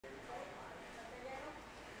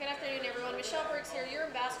Good afternoon, everyone. Michelle Briggs here, your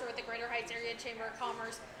ambassador with the Greater Heights Area Chamber of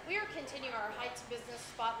Commerce. We are continuing our Heights Business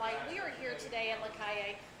Spotlight. We are here today at La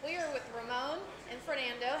Calle. We are with Ramon and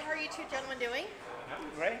Fernando. How are you two gentlemen doing?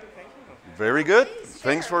 Great, thank you. Very good. Please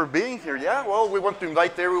Thanks share. for being here. Yeah, well, we want to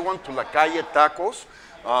invite everyone to La Calle Tacos.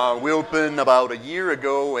 We opened about a year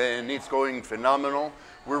ago and it's going phenomenal.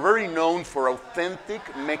 We're very known for authentic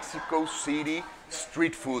Mexico City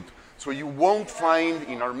street food. So you won't find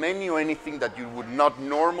in our menu anything that you would not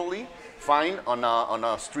normally find on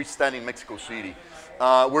a street stand in Mexico City.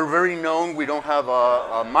 We're very known, we don't have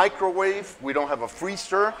a microwave, we don't have a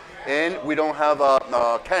freezer, and we don't have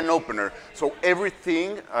a can opener. So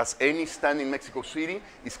everything, as any stand in Mexico City,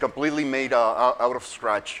 is completely made out of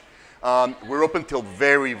scratch. We're open till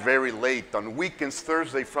very, very late. On weekends,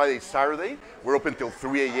 Thursday, Friday, Saturday, we're open till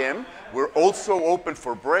 3 a.m. We're also open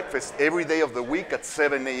for breakfast every day of the week at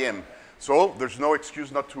 7 a.m. So there's no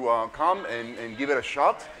excuse not to come and give it a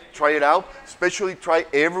shot. Try it out. Especially try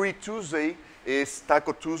every Tuesday is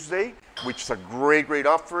Taco Tuesday, which is a great, great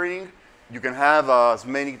offering. You can have as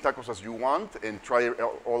many tacos as you want and try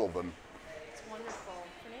all of them. It's wonderful.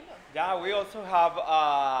 Fernando. Yeah, we also have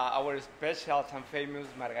our specials and famous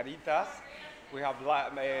margaritas. We have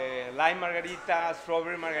lime margarita,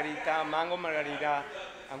 strawberry margarita, mango margarita,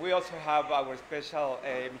 and we also have our special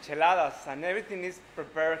micheladas, and everything is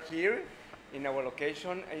prepared here in our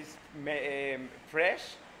location. It's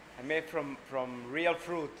fresh and made from real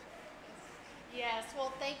fruit. Yes,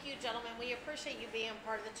 well, thank you, gentlemen. We appreciate you being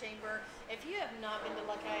part of the chamber. If you have not been to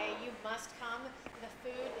La Calle, you must come. The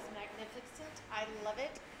food is magnificent. I love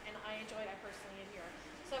it, and I enjoy it. I personally am here.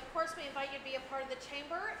 So, of course, we invite you to be a part of the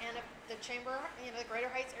chamber, and if the chamber, the Greater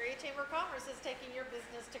Heights Area Chamber of Commerce is taking your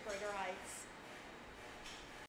business to Greater Heights.